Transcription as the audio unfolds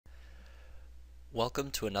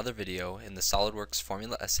Welcome to another video in the SolidWorks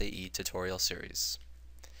Formula SAE tutorial series.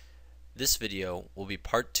 This video will be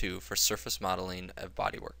part 2 for surface modeling of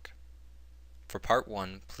bodywork. For part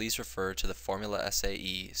 1, please refer to the Formula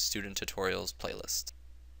SAE student tutorials playlist.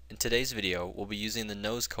 In today's video, we'll be using the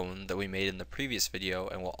nose cone that we made in the previous video,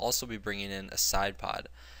 and we'll also be bringing in a side pod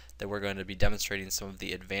that we're going to be demonstrating some of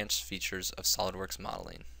the advanced features of SolidWorks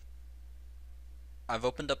modeling. I've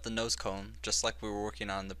opened up the nose cone just like we were working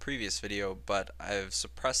on in the previous video, but I've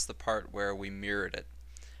suppressed the part where we mirrored it.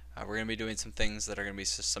 We're going to be doing some things that are going to be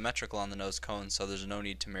symmetrical on the nose cone, so there's no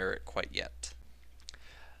need to mirror it quite yet.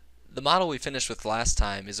 The model we finished with last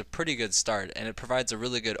time is a pretty good start, and it provides a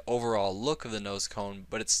really good overall look of the nose cone,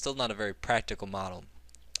 but it's still not a very practical model.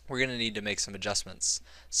 We're going to need to make some adjustments,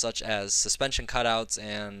 such as suspension cutouts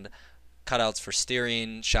and cutouts for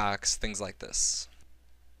steering, shocks, things like this.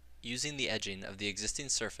 Using the edging of the existing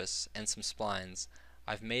surface and some splines,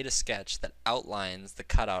 I've made a sketch that outlines the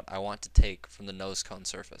cutout I want to take from the nose cone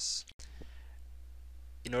surface.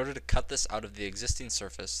 In order to cut this out of the existing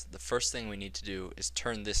surface, the first thing we need to do is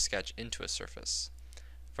turn this sketch into a surface.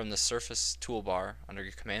 From the surface toolbar under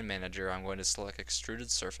your command manager, I'm going to select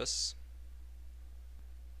extruded surface.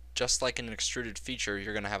 Just like in an extruded feature,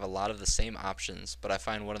 you're going to have a lot of the same options, but I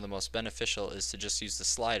find one of the most beneficial is to just use the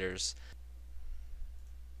sliders.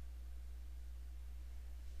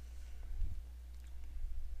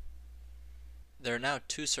 There are now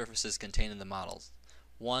two surfaces contained in the models.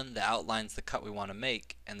 One that outlines the cut we want to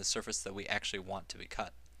make, and the surface that we actually want to be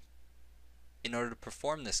cut. In order to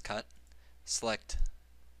perform this cut, select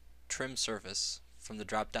Trim Surface from the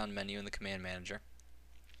drop-down menu in the Command Manager.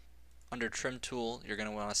 Under Trim Tool, you're going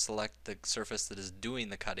to want to select the surface that is doing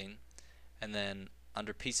the cutting, and then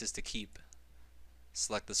under Pieces to Keep,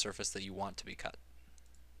 select the surface that you want to be cut.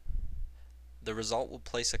 The result will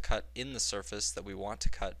place a cut in the surface that we want to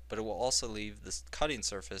cut, but it will also leave this cutting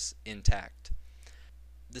surface intact.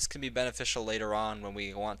 This can be beneficial later on when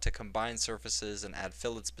we want to combine surfaces and add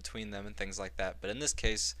fillets between them and things like that, but in this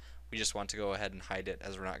case we just want to go ahead and hide it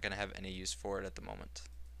as we're not going to have any use for it at the moment.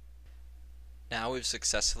 Now we've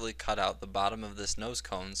successfully cut out the bottom of this nose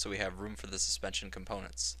cone so we have room for the suspension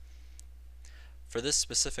components. For this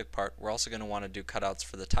specific part, we're also going to want to do cutouts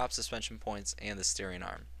for the top suspension points and the steering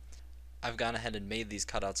arm. I've gone ahead and made these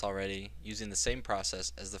cutouts already using the same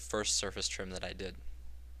process as the first surface trim that I did.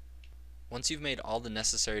 Once you've made all the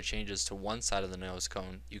necessary changes to one side of the nose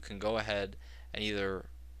cone, you can go ahead and either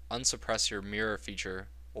unsuppress your mirror feature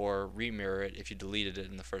or remirror it if you deleted it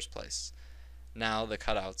in the first place. Now the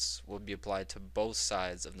cutouts will be applied to both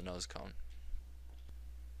sides of the nose cone.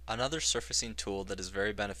 Another surfacing tool that is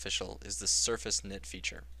very beneficial is the surface knit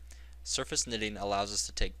feature. Surface knitting allows us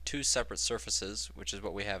to take two separate surfaces, which is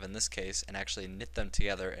what we have in this case, and actually knit them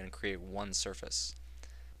together and create one surface.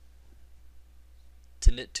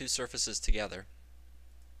 To knit two surfaces together,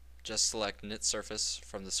 just select Knit Surface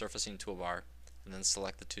from the surfacing toolbar and then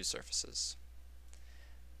select the two surfaces.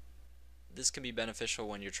 This can be beneficial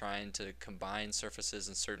when you're trying to combine surfaces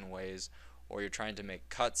in certain ways, or you're trying to make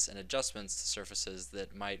cuts and adjustments to surfaces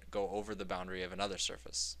that might go over the boundary of another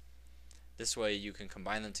surface. This way you can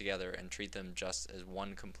combine them together and treat them just as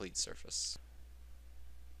one complete surface.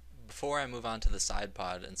 Before I move on to the side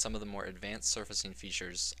pod and some of the more advanced surfacing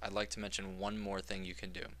features, I'd like to mention one more thing you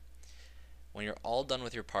can do. When you're all done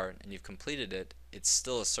with your part and you've completed it, it's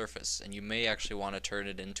still a surface, and you may actually want to turn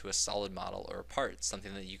it into a solid model or a part,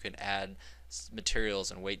 something that you can add materials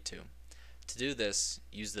and weight to. To do this,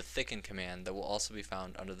 use the Thicken command that will also be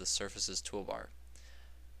found under the Surfaces toolbar.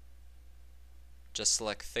 Just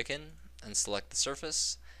select Thicken and select the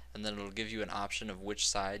surface, and then it'll give you an option of which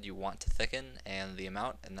side you want to thicken and the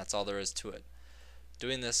amount, and that's all there is to it.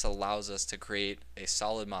 Doing this allows us to create a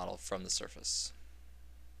solid model from the surface.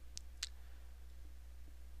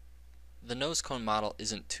 The nose cone model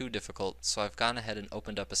isn't too difficult, so I've gone ahead and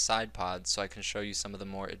opened up a side pod so I can show you some of the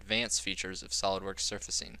more advanced features of SolidWorks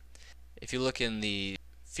surfacing. If you look in the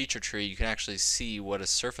feature tree, you can actually see what a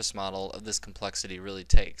surface model of this complexity really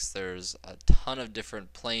takes. There's a ton of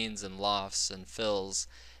different planes and lofts and fills,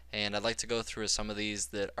 and I'd like to go through some of these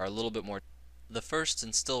that are a little bit more. The first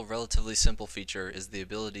and still relatively simple feature is the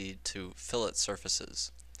ability to fillet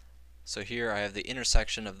surfaces. So here I have the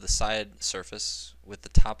intersection of the side surface with the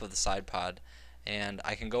top of the side pod, and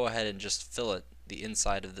I can go ahead and just fillet the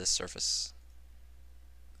inside of this surface.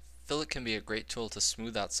 Fillet can be a great tool to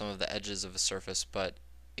smooth out some of the edges of a surface, but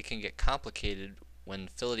it can get complicated when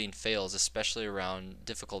filleting fails, especially around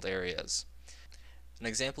difficult areas. An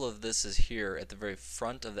example of this is here at the very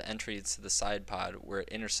front of the entry to the side pod where it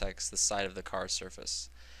intersects the side of the car surface.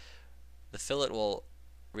 The fillet will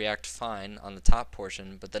react fine on the top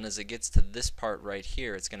portion, but then as it gets to this part right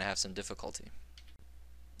here, it's going to have some difficulty.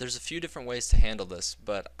 There's a few different ways to handle this,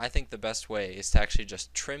 but I think the best way is to actually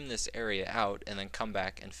just trim this area out and then come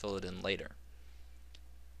back and fill it in later.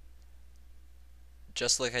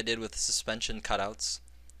 Just like I did with the suspension cutouts,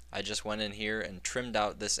 I just went in here and trimmed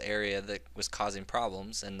out this area that was causing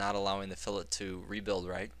problems and not allowing the fillet to rebuild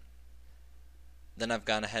right. Then I've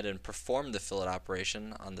gone ahead and performed the fillet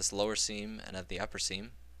operation on this lower seam and at the upper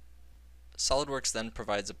seam. SolidWorks then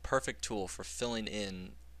provides a perfect tool for filling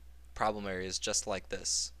in problem areas just like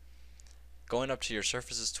this. Going up to your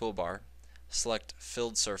Surfaces toolbar, select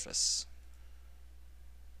Filled Surface.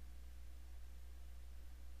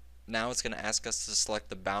 Now it's going to ask us to select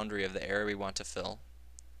the boundary of the area we want to fill.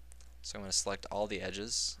 So I'm going to select all the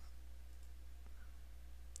edges.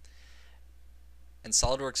 And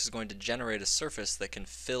SolidWorks is going to generate a surface that can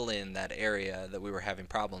fill in that area that we were having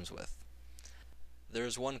problems with. There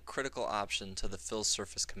is one critical option to the Fill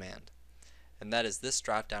Surface command, and that is this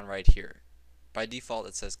drop down right here. By default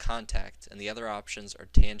it says Contact, and the other options are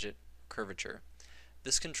Tangent, Curvature.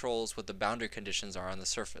 This controls what the boundary conditions are on the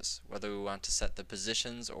surface, whether we want to set the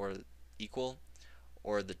positions or equal,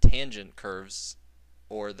 or the tangent curves,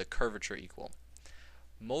 or the curvature equal.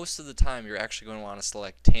 Most of the time you're actually going to want to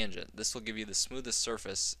select Tangent. This will give you the smoothest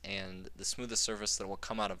surface and the smoothest surface that will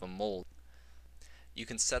come out of a mold. You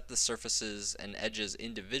can set the surfaces and edges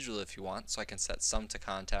individually if you want, so I can set some to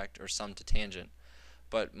Contact or some to Tangent,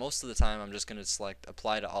 but most of the time I'm just going to select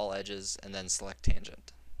Apply to all edges and then select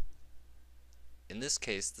Tangent. In this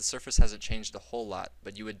case, the surface hasn't changed a whole lot,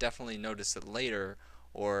 but you would definitely notice it later,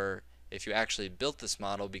 or if you actually built this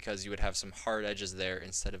model, because you would have some hard edges there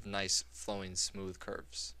instead of nice flowing smooth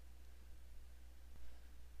curves.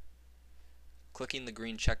 Clicking the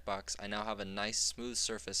green checkbox, I now have a nice smooth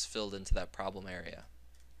surface filled into that problem area.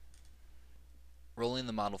 Rolling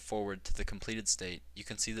the model forward to the completed state, you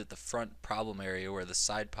can see that the front problem area where the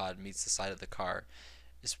side pod meets the side of the car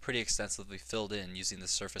is pretty extensively filled in using the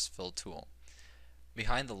Surface Fill tool.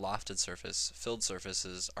 Behind the lofted surface, filled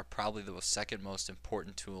surfaces are probably the second most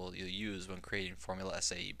important tool you'll use when creating Formula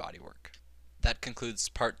SAE bodywork. That concludes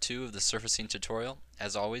part 2 of the surfacing tutorial.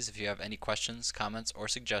 As always, if you have any questions, comments, or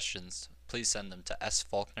suggestions, please send them to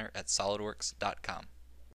sfaulkner@solidworks.com.